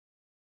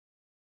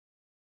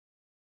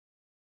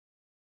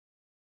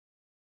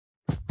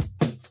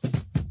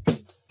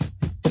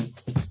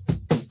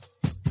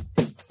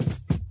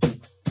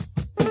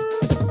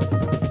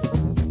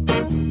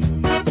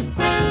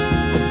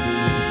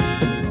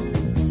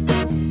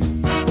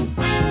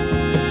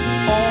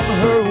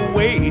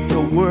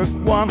Work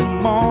one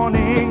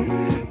morning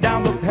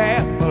down the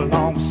path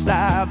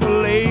alongside the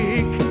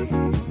lake.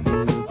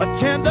 A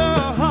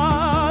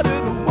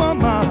tender-hearted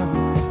woman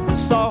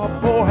saw a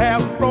poor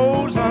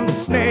half-frozen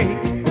snake.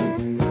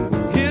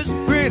 His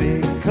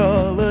pretty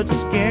colored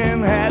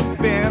skin had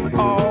been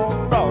all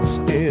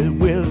frosted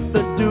with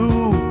the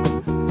dew.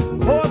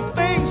 Poor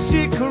thing,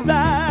 she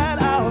cried,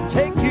 I'll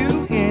take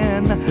you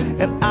in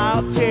and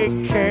I'll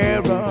take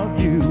care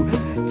of you.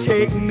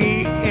 Take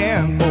me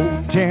in,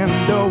 oh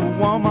tender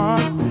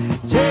woman.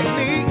 Take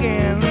me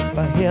in,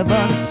 for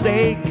heaven's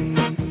sake.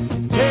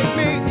 Take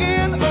me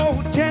in,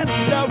 oh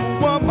tender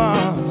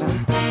woman,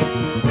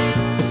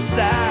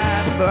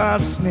 beside the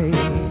snake.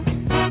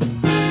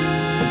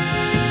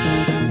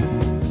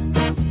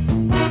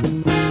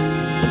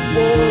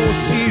 Oh,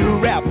 she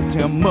wrapped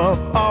him up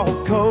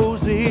all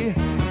cozy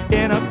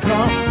in a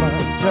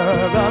comforter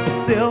of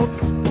silk,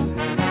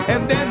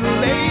 and then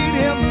laid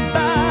him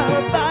by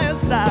her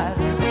fireside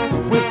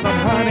with some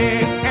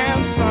honey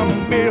and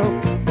some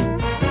milk.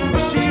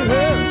 She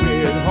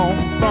hurried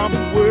home from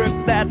work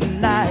that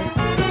night.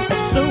 As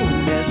soon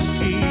as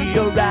she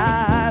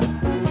arrived,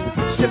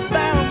 she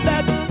found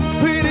that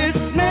pretty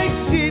snake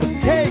she'd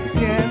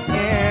taken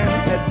in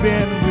had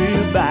been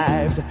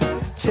revived.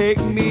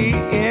 Take me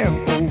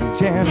in, oh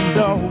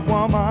tender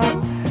woman.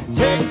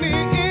 Take me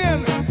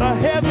in, for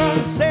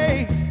heaven's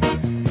sake.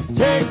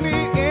 Take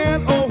me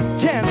in, oh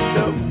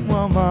tender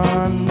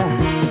woman,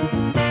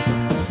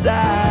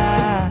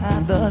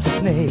 beside the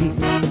snake.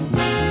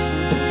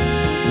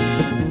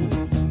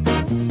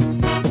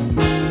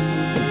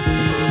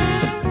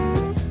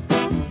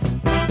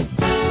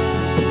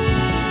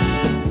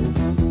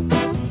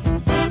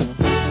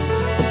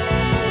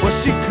 Well,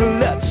 she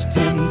clutched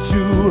him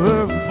to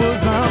her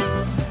bosom.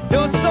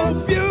 You're so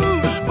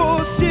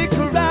beautiful, she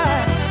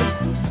cried.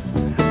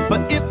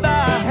 But if I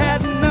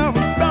hadn't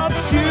brought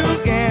you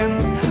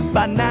in,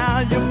 by now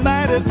you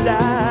might have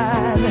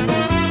died.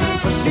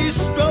 Well, she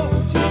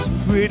stroked his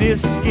pretty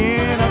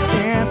skin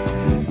again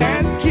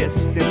and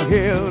kissed and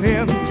held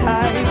him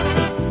tight.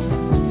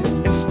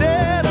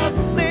 Instead of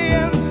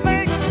saying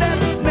thanks, that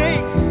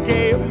snake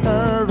gave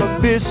her a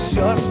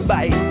vicious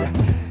bite.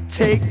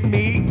 Take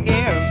me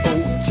in,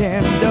 oh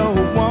tender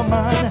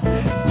woman.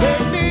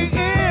 Take me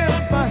in,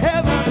 for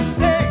heaven's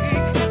sake.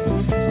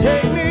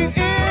 Take me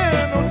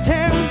in, oh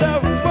tender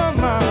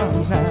woman,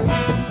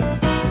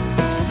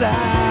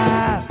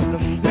 beside the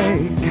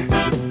snake.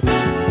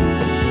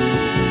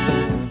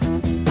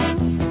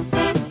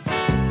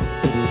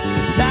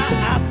 Now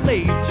I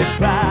saved you,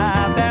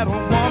 cried that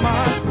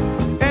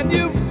woman, and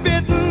you've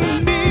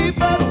bitten me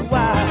but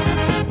why?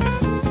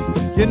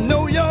 You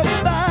know your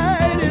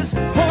bite is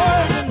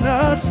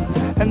poisonous,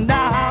 and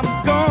now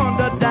I'm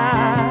gonna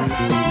die.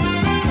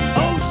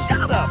 Oh,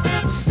 shut up,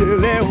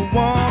 silly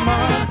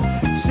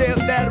woman, said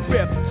that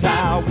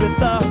reptile with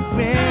the